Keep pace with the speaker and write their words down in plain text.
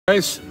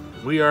Guys,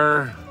 we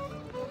are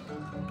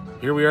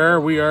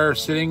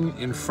sitting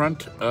in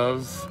front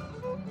of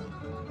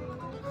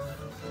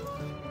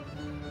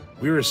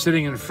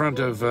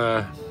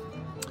a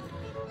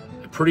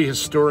pretty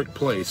historic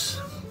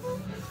place.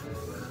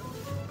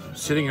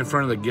 Sitting in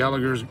front of the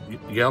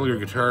Gallagher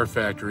Guitar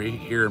Factory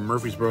here in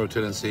Murfreesboro,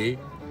 Tennessee.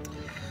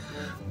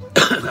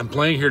 I'm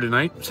playing here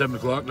tonight, 7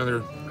 o'clock,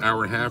 another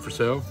hour and a half or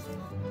so.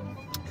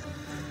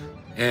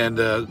 And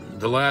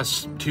the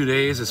last 2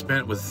 days I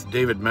spent with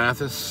David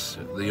Mathis,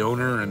 the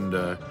owner and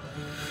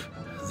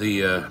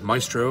the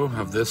maestro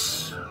of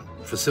this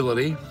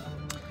facility.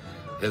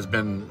 Has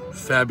been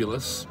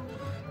fabulous.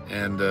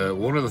 And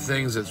one of the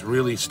things that's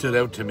really stood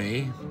out to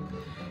me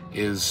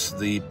is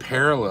the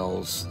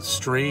parallels,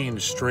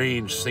 strange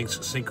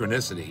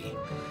synchronicity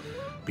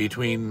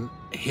between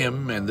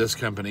him and this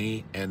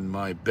company and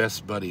my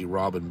best buddy,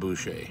 Robin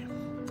Boucher.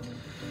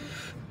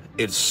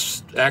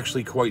 It's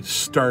actually quite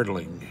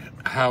startling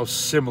how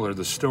similar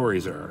the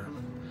stories are.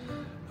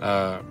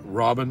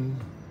 Robin,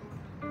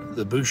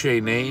 the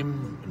Boucher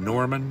name,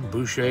 Norman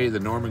Boucher,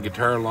 the Norman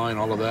guitar line,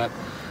 all of that.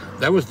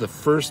 That was the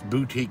first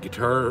boutique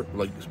guitar,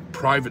 like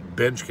private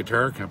bench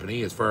guitar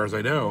company, as far as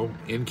I know,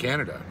 in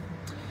Canada.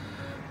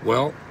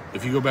 Well,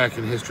 if you go back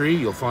in history,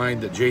 you'll find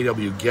that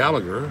J.W.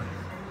 Gallagher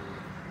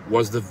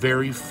was the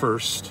very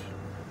first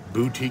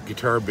boutique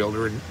guitar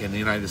builder in the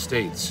United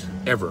States,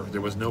 ever.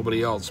 There was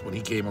nobody else when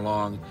he came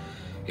along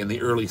in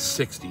the early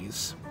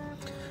 60s,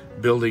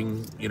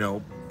 building, you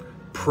know,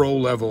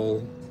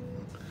 pro-level,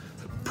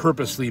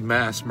 purposely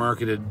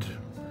mass-marketed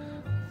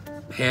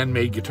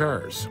handmade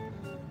guitars.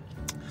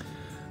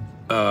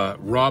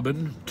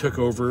 Robin took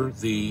over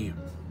the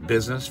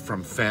business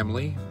from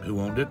family, who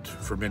owned it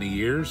for many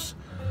years.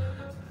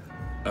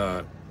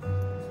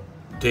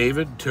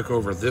 David took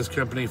over this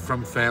company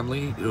from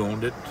family, who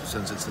owned it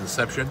since its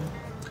inception.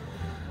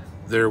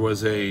 There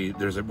was a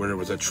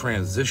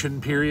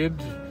transition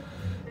period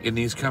in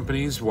these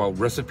companies while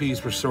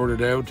recipes were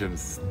sorted out and,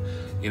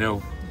 you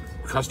know,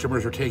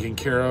 customers were taken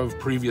care of,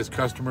 previous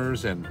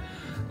customers, and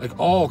like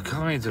all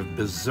kinds of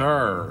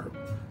bizarre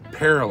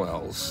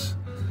parallels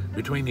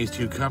between these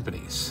two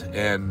companies.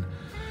 And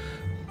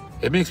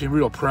it makes me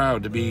real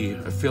proud to be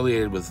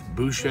affiliated with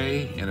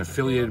Boucher and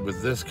affiliated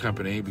with this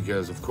company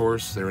because, of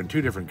course, they're in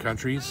two different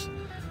countries,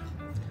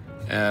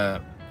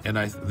 and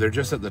they're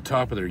just at the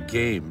top of their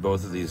game.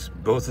 Both of these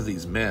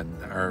men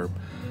are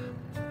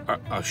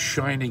a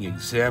shining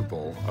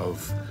example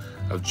of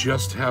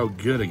just how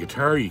good a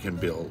guitar you can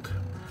build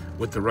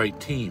with the right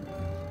team.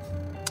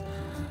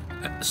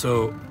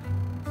 So,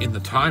 in the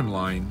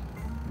timeline,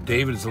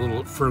 David is a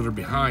little further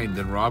behind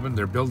than Robin.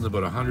 They're building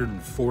about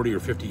 140 or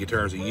 50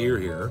 guitars a year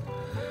here.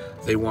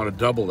 They want to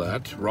double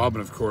that. Robin,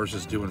 of course,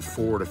 is doing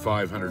 400 to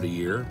 500 a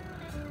year,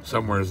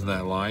 somewhere in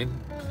that line,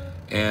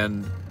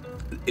 and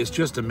it's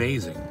just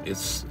amazing.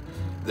 It's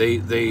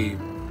they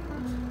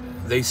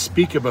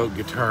speak about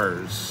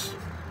guitars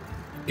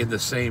in the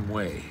same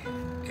way,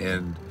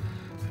 and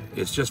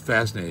it's just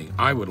fascinating.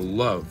 I would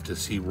love to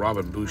see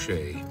Robin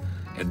Boucher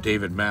and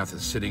David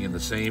Mathis sitting in the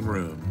same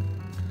room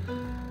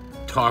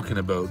talking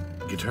about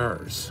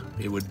guitars.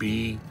 It would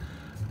be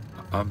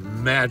a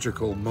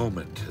magical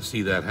moment to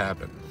see that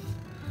happen.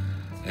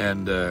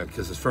 And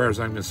because as far as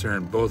I'm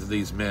concerned, both of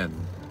these men,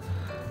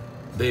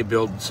 they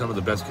build some of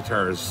the best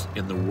guitars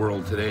in the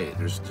world today.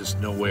 There's just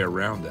no way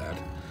around that.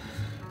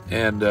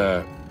 And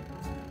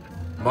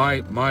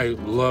my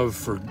love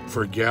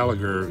for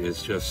Gallagher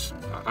is just,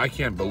 I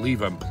can't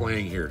believe I'm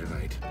playing here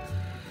tonight.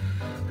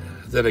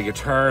 That a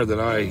guitar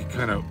that I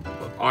kind of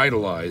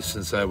idolized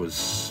since I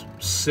was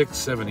 6,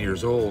 7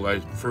 years old. I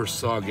first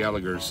saw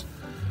Gallagher's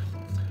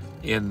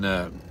in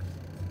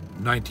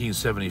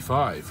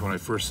 1975 when I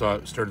first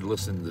started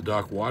listening to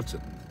Doc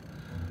Watson,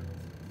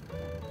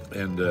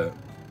 and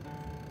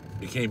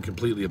became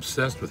completely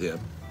obsessed with him.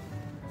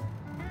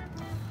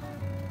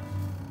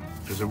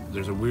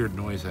 There's a weird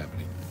noise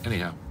happening.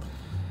 Anyhow,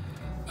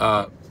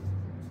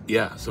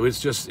 yeah. So it's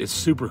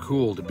super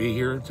cool to be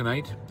here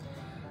tonight.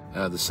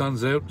 The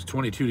sun's out. It's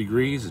 22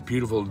 degrees. It's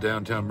beautiful in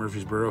downtown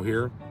Murfreesboro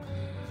here.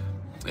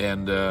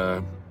 And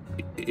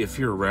if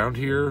you're around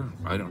here,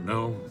 I don't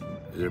know,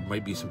 there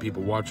might be some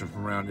people watching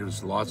from around here.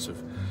 There's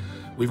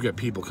we've got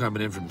people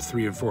coming in from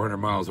 300 and 400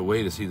 miles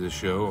away to see this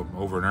show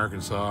over in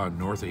Arkansas and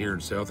north of here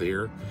and south of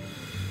here.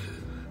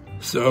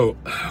 So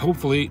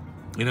hopefully,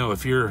 you know,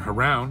 if you're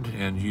around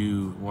and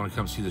you want to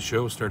come see the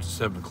show, it starts at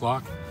 7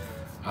 o'clock.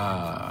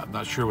 I'm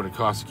not sure what it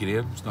costs to get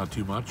in. It's not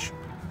too much,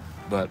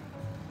 but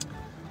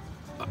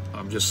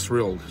I'm just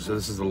thrilled. So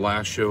this is the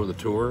last show of the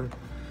tour.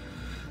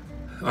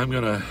 I'm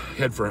gonna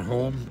head for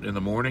home in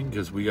the morning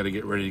because we got to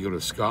get ready to go to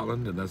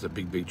Scotland, and that's a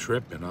big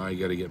trip. And I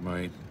got to get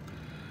my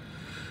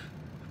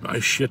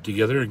shit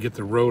together and get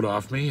the road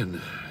off me, and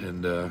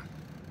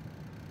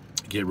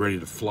get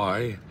ready to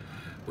fly,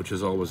 which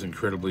is always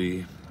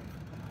incredibly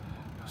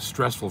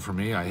stressful for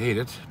me. I hate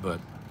it, but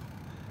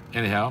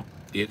anyhow,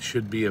 it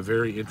should be a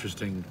very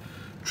interesting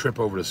trip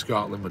over to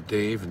Scotland with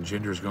Dave, and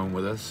Ginger's going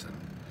with us. And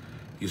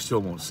you still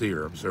won't see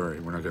her. I'm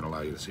sorry, we're not going to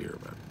allow you to see her,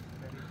 but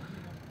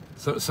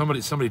So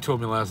somebody told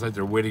me last night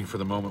they're waiting for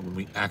the moment when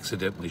we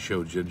accidentally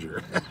show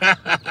Ginger.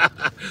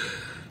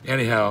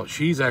 Anyhow,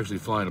 she's actually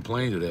flying a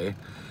plane today.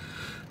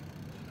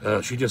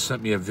 She just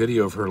sent me a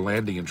video of her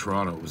landing in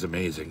Toronto. It was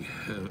amazing,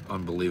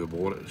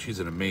 unbelievable. She's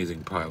an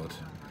amazing pilot,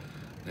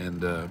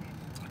 and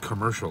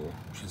commercial.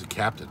 She's a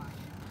captain,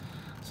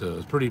 so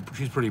it's pretty.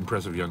 She's a pretty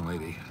impressive young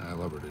lady. I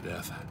love her to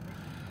death.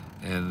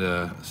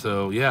 And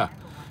so yeah.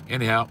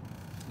 Anyhow,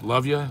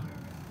 love you.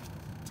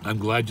 I'm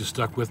glad you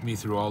stuck with me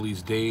through all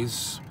these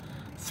days.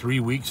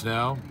 3 weeks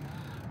now.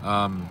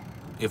 I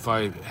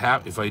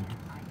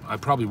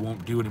probably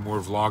won't do any more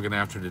vlogging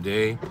after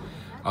today.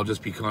 I'll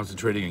just be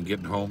concentrating on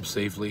getting home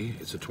safely.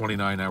 It's a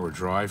 29-hour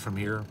drive from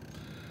here.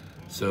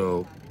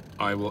 So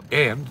I will,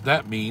 and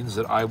that means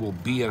that I will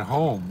be at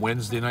home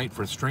Wednesday night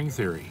for String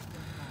Theory.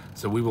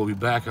 So we will be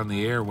back on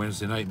the air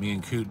Wednesday night, me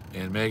and Coot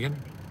and Megan,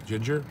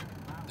 Ginger,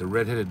 the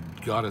redheaded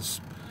goddess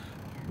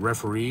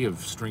referee of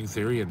String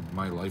Theory and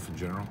my life in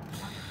general.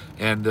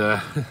 And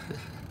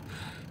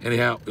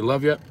anyhow, we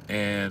love you,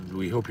 and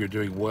we hope you're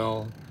doing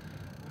well.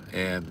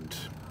 And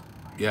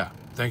yeah,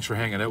 thanks for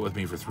hanging out with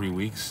me for 3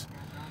 weeks.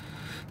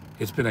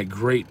 It's been a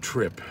great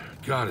trip.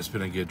 God, it's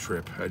been a good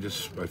trip. I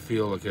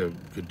feel like I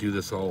could do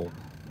this all,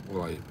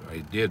 well, I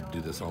did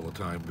do this all the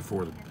time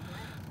before the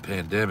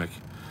pandemic.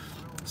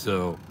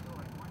 So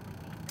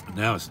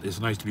now it's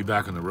nice to be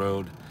back on the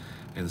road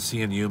and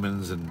seeing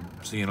humans and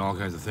seeing all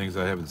kinds of things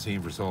I haven't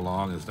seen for so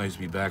long. It's nice to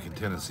be back in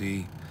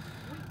Tennessee.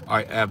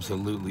 I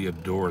absolutely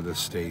adore this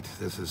state.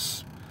 This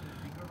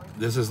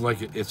is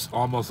like, it's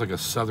almost like a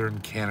southern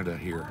Canada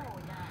here.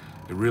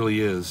 It really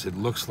is. It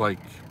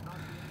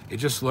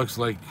just looks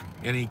like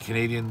any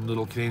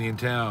little Canadian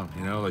town,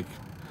 you know, like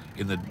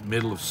in the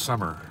middle of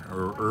summer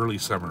or early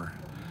summer.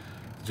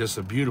 Just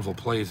a beautiful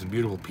place and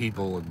beautiful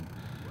people and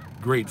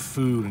great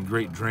food and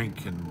great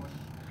drink and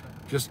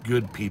just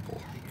good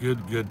people,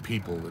 good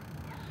people that,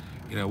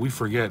 you know, we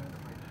forget,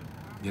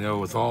 you know,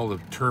 with all the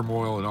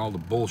turmoil and all the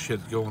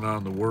bullshit going on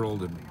in the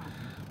world, and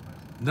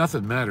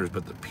nothing matters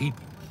but the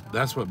people.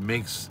 That's what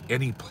makes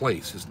any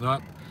place. It's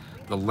not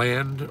the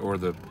land or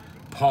the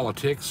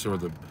politics or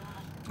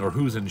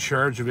who's in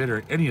charge of it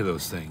or any of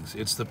those things.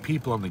 It's the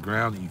people on the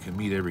ground that you can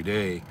meet every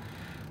day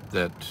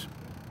that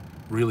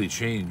really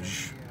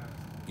change,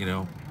 you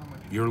know,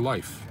 your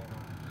life.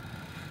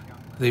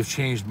 They've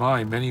changed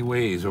mine many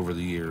ways over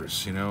the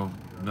years, you know,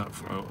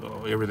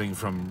 everything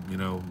from, you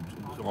know,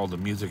 all the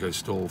music I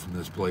stole from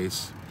this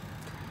place,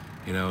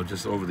 you know,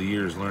 just over the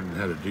years learning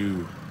how to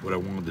do what I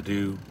wanted to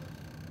do.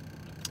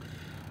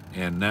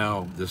 And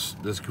now this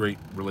great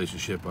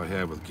relationship I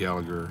have with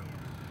Gallagher,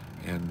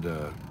 and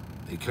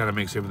it kind of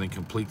makes everything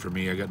complete for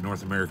me. I got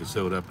North America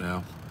sewed up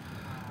now.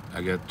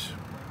 I got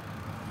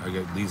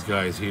these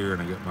guys here,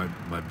 and I got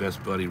my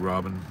best buddy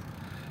Robin.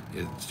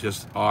 It's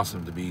just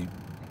awesome to be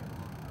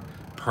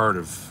part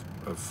of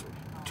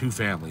two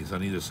families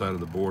on either side of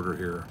the border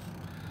here.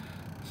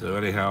 So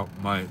anyhow,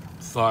 my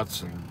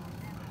thoughts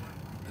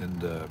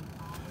and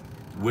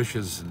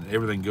wishes and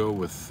everything go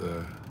with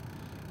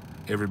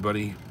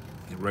everybody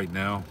right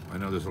now. I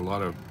know there's a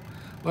lot of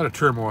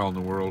turmoil in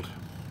the world,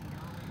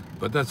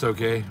 but that's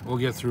okay. We'll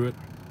get through it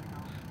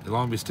as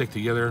long as we stick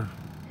together.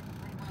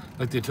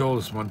 Like they told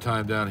us one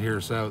time down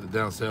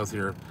south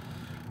here,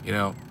 you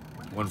know,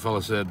 one fellow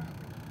said,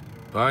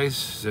 "Boys,"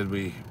 said,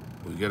 we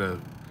gotta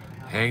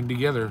hang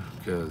together,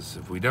 because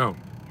if we don't,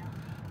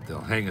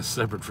 they'll hang us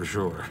separate for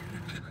sure.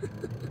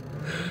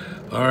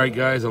 All right,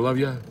 guys, I love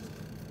you,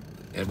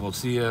 and we'll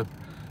see you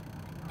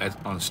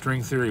on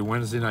String Theory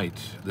Wednesday night,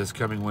 this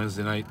coming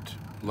Wednesday night.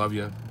 Love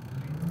you.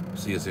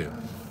 See you soon.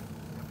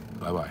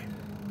 Bye-bye.